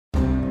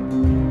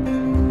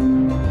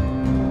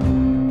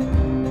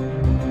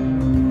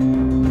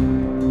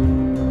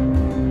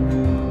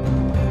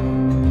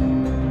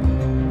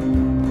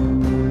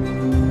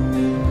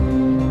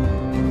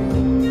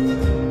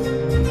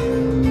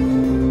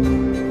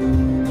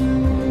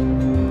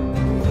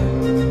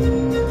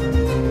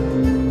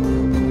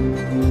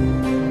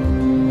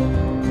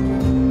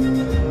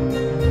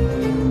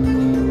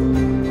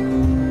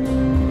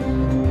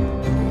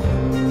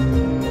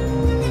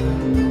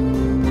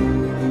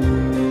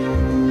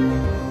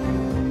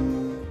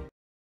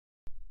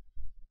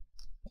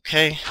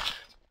Okay,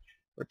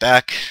 we're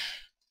back.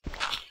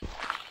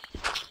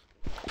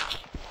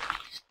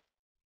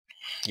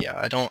 Yeah,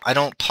 I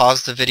don't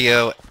pause the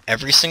video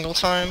every single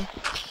time.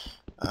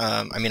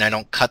 I mean, I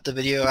don't cut the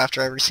video after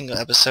every single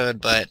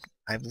episode, but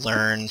I've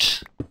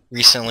learned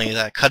recently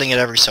that cutting it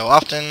every so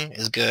often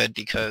is good,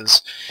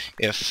 because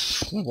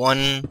if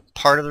one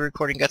part of the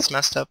recording gets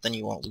messed up, then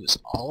you won't lose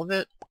all of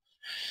it.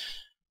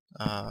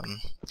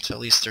 So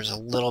at least there's a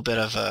little bit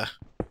of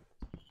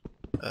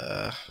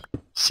a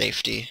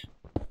safety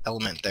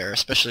element there,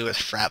 especially with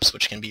fraps,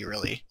 which can be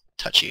really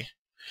touchy.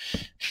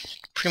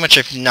 Pretty much,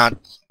 if not,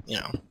 you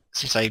know,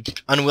 since I'm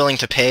unwilling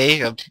to pay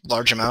a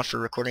large amount for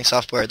recording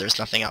software, there's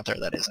nothing out there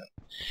that isn't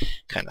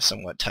kind of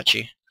somewhat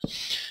touchy.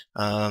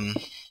 But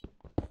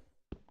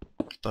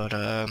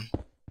I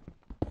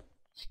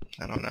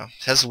don't know.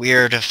 It has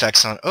weird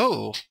effects on...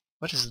 Oh!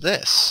 What is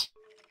this?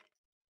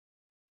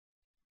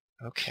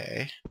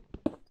 Okay.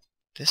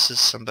 This is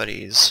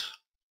somebody's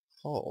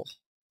hole.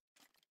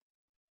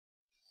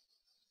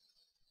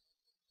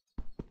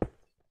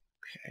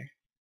 Okay.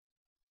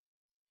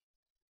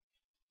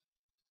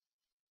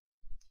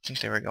 I think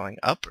they were going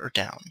up or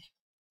down.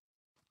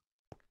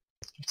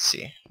 Let's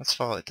see. Let's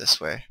follow it this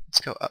way.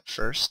 Let's go up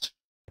first.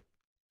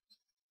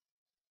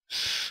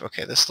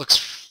 Okay, this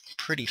looks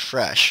pretty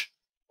fresh.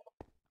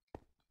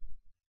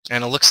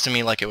 And it looks to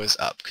me like it was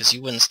up, because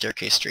you wouldn't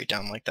staircase straight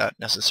down like that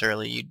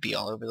necessarily. You'd be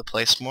all over the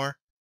place more.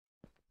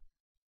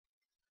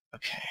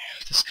 Okay,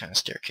 this kind of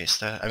staircase,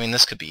 that, I mean,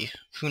 this could be,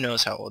 who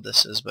knows how old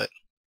this is, but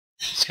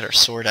let's get our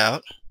sword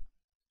out.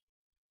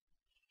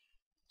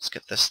 Let's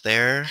get this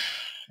there,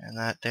 and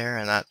that there,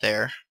 and that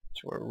there.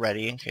 So we're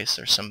ready in case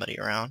there's somebody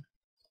around.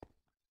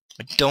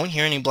 I don't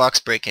hear any blocks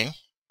breaking.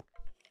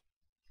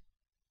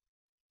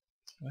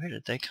 Where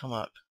did they come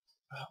up?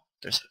 Oh,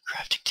 there's a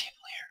crafting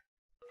table here.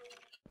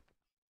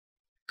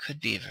 Could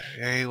be,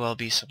 very well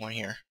be someone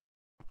here.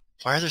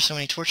 Why are there so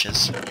many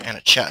torches? And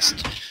a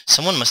chest.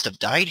 Someone must have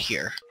died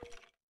here.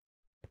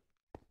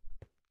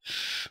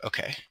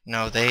 Okay,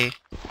 no, they...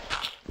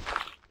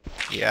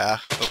 Yeah,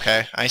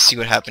 okay, I see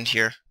what happened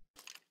here.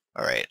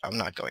 Alright, I'm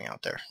not going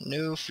out there.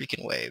 No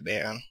freaking way,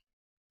 man.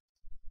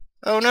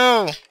 Oh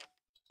no!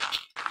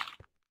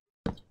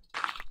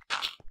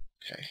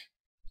 Okay.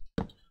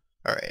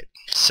 Alright,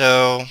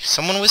 so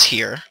someone was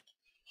here.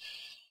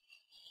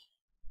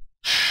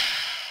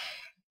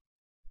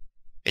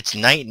 It's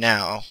night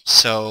now,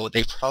 so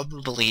they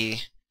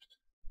probably...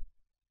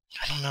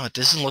 I don't know, it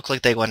doesn't look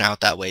like they went out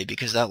that way,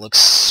 because that looks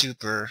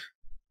super...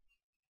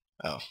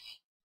 Oh.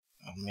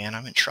 Oh man,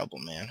 I'm in trouble,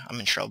 man. I'm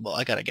in trouble.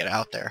 I gotta get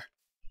out there.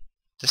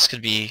 This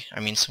could be...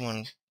 I mean,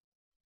 someone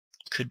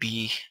could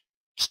be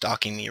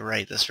stalking me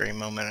right this very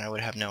moment, and I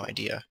would have no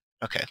idea.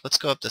 Okay, let's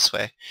go up this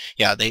way.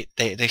 Yeah, they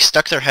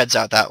stuck their heads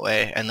out that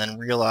way, and then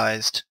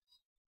realized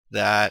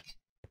that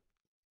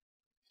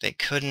they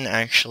couldn't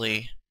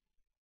actually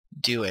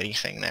do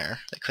anything there.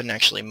 They couldn't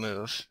actually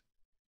move.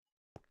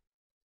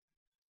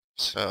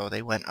 So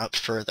they went up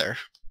further.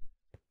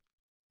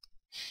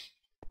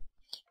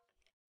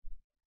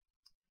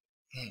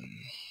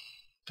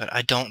 But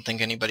I don't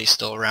think anybody's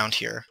still around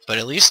here. But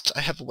at least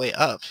I have a way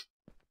up.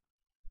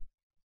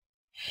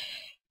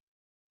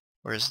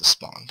 Where's the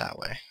spawn? That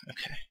way.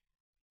 Okay.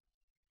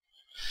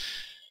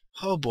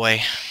 Oh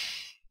boy.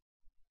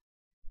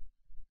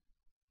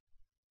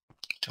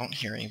 Don't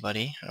hear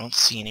anybody. I don't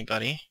see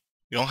anybody.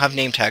 We don't have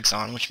name tags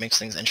on, which makes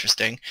things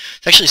interesting.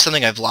 It's actually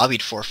something I've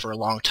lobbied for a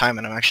long time,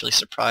 and I'm actually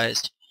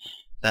surprised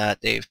that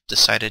they've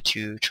decided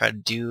to try to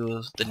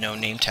do the no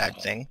name tag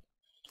thing.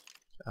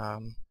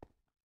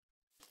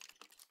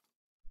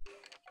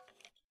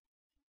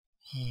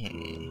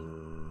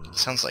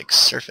 Sounds like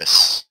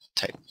surface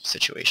type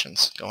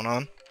situations going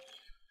on.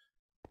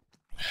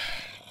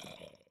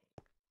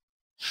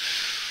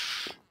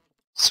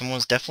 Someone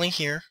was definitely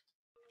here.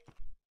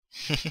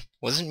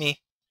 Wasn't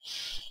me.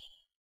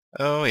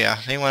 Oh yeah,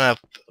 they went up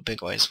a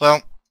big ways.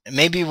 Well,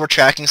 maybe we're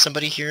tracking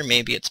somebody here.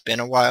 Maybe it's been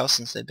a while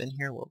since they've been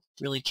here. We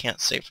really can't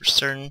say for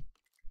certain.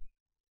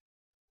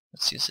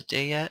 Let's see, is it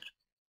day yet?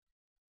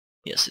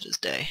 Yes, it is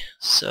day.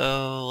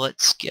 So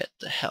let's get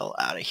the hell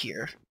out of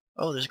here.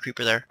 Oh, there's a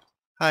creeper there.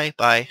 Hi,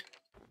 bye.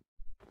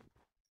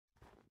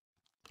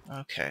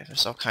 Okay,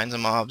 there's all kinds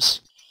of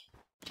mobs.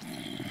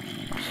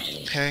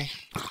 Okay.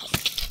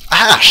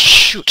 Ah,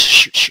 shoot,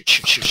 shoot, shoot,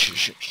 shoot, shoot, shoot,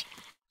 shoot.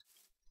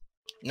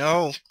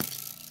 No.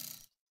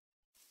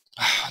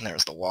 And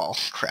there's the wall.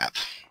 Crap.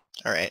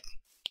 Alright.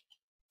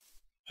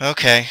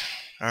 Okay.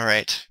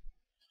 Alright.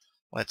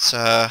 Let's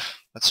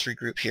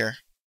regroup here.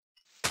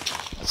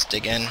 Let's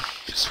dig in,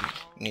 because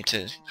we need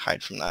to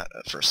hide from that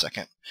for a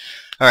second.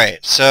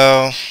 Alright,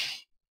 so...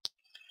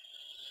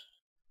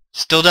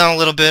 Still down a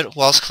little bit.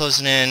 Wall's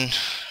closing in.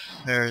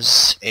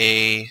 There's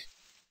a...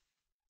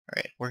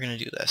 Alright, we're gonna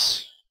do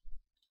this.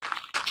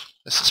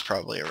 This is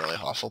probably a really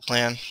awful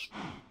plan.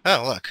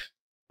 Oh, look.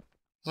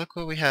 Look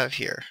what we have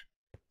here.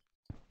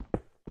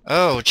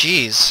 Oh,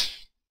 jeez.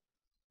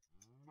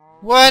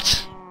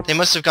 What? They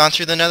must have gone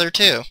through the nether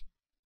too.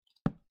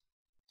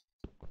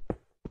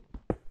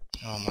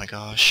 Oh my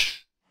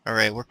gosh.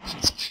 Alright,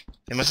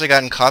 they must have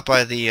gotten caught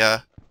by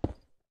the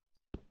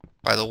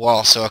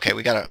wall, so okay,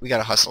 we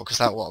gotta hustle, because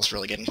that wall's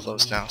really getting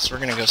close now. So we're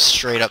gonna go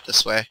straight up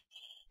this way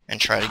and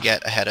try to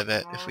get ahead of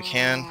it if we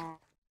can.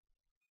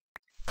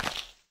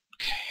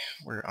 Okay,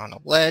 we're on a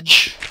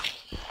ledge.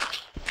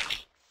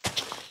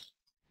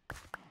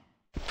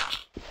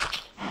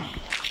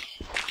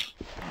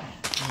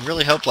 I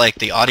really hope like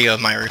the audio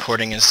of my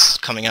recording is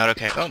coming out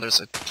okay. Oh,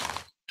 there's a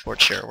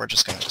torch here. We're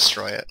just gonna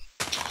destroy it.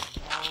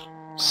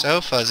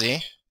 So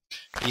fuzzy.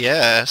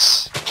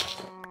 Yes.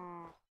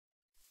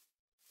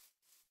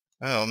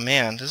 Oh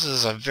man, this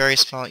is a very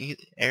small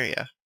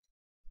area.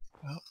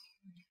 Oh,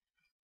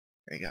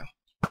 there you go.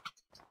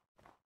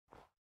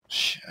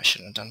 Shit, I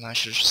shouldn't have done that. I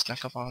should have just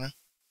snuck up on him.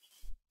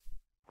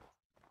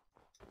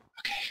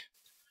 Okay.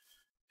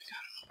 I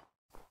got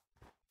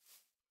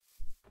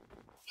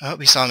him. Oh,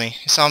 he saw me.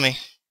 He saw me.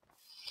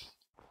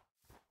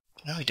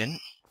 No, he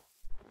didn't.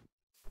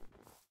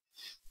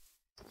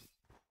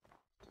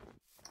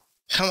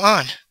 Come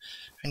on!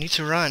 I need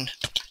to run.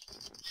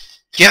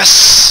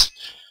 Yes!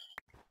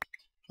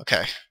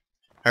 Okay.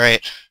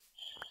 Alright.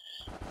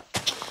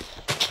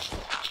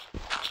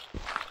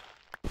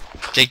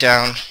 Dig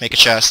down, make a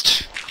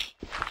chest.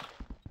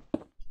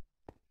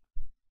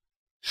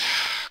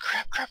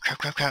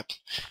 Crap.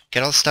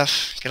 Get all the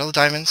stuff. Get all the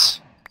diamonds.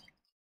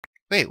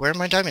 Wait, where did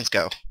my diamonds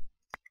go?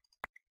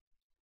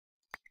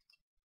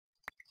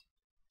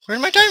 Where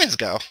did my diamonds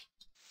go?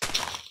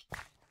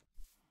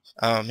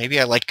 Maybe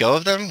I let go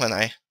of them when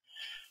I...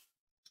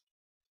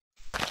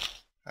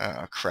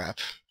 Oh, crap.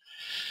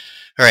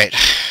 Alright,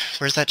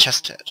 where's that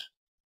chest at?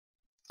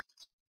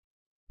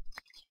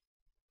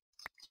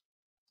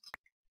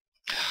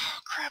 Oh,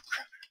 crap.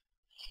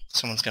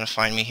 Someone's gonna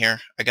find me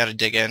here. I gotta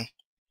dig in.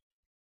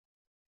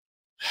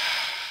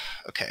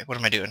 Okay, what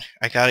am I doing?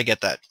 I gotta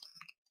get that.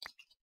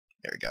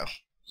 There we go.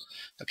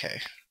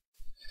 Okay.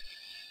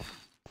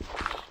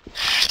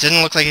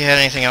 Didn't look like he had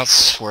anything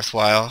else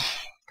worthwhile.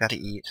 Gotta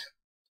eat.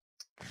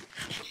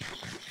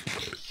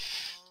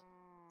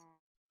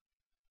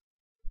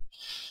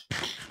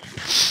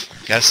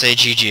 Gotta say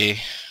GG.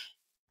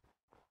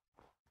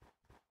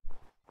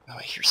 Oh,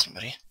 I hear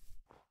somebody.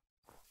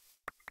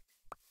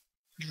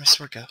 Where did my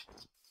sword go?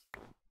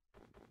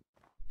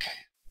 Okay.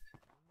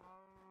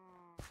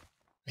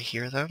 I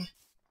hear them.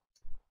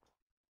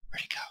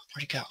 Where'd he go?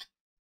 Where'd he go?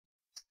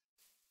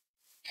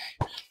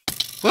 Okay.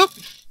 Whoop!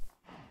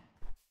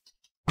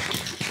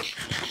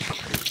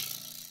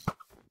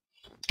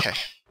 Okay.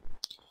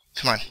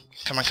 Come on.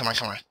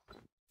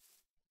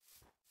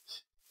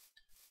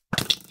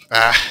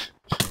 Ah.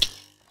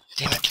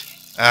 Damn it.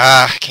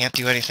 Ah, I can't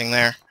do anything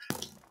there.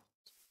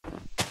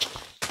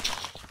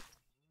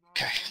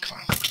 Okay, come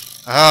on.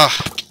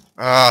 Ah.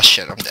 Oh,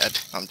 shit, I'm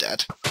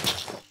dead.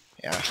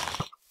 Yeah.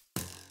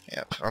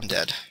 Yep, I'm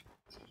dead.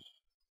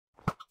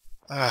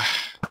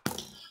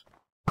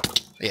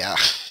 Yeah.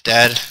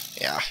 Dead.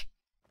 Yeah.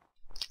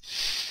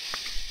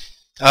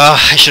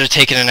 I should have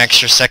taken an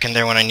extra second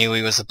there when I knew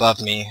he was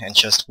above me and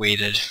just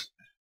waited.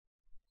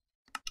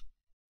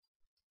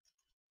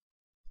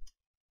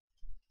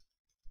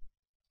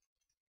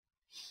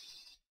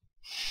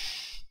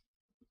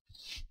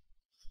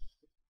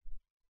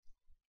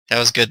 That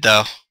was good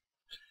though.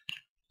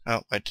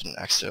 Oh, I didn't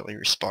accidentally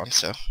respawn,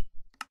 so...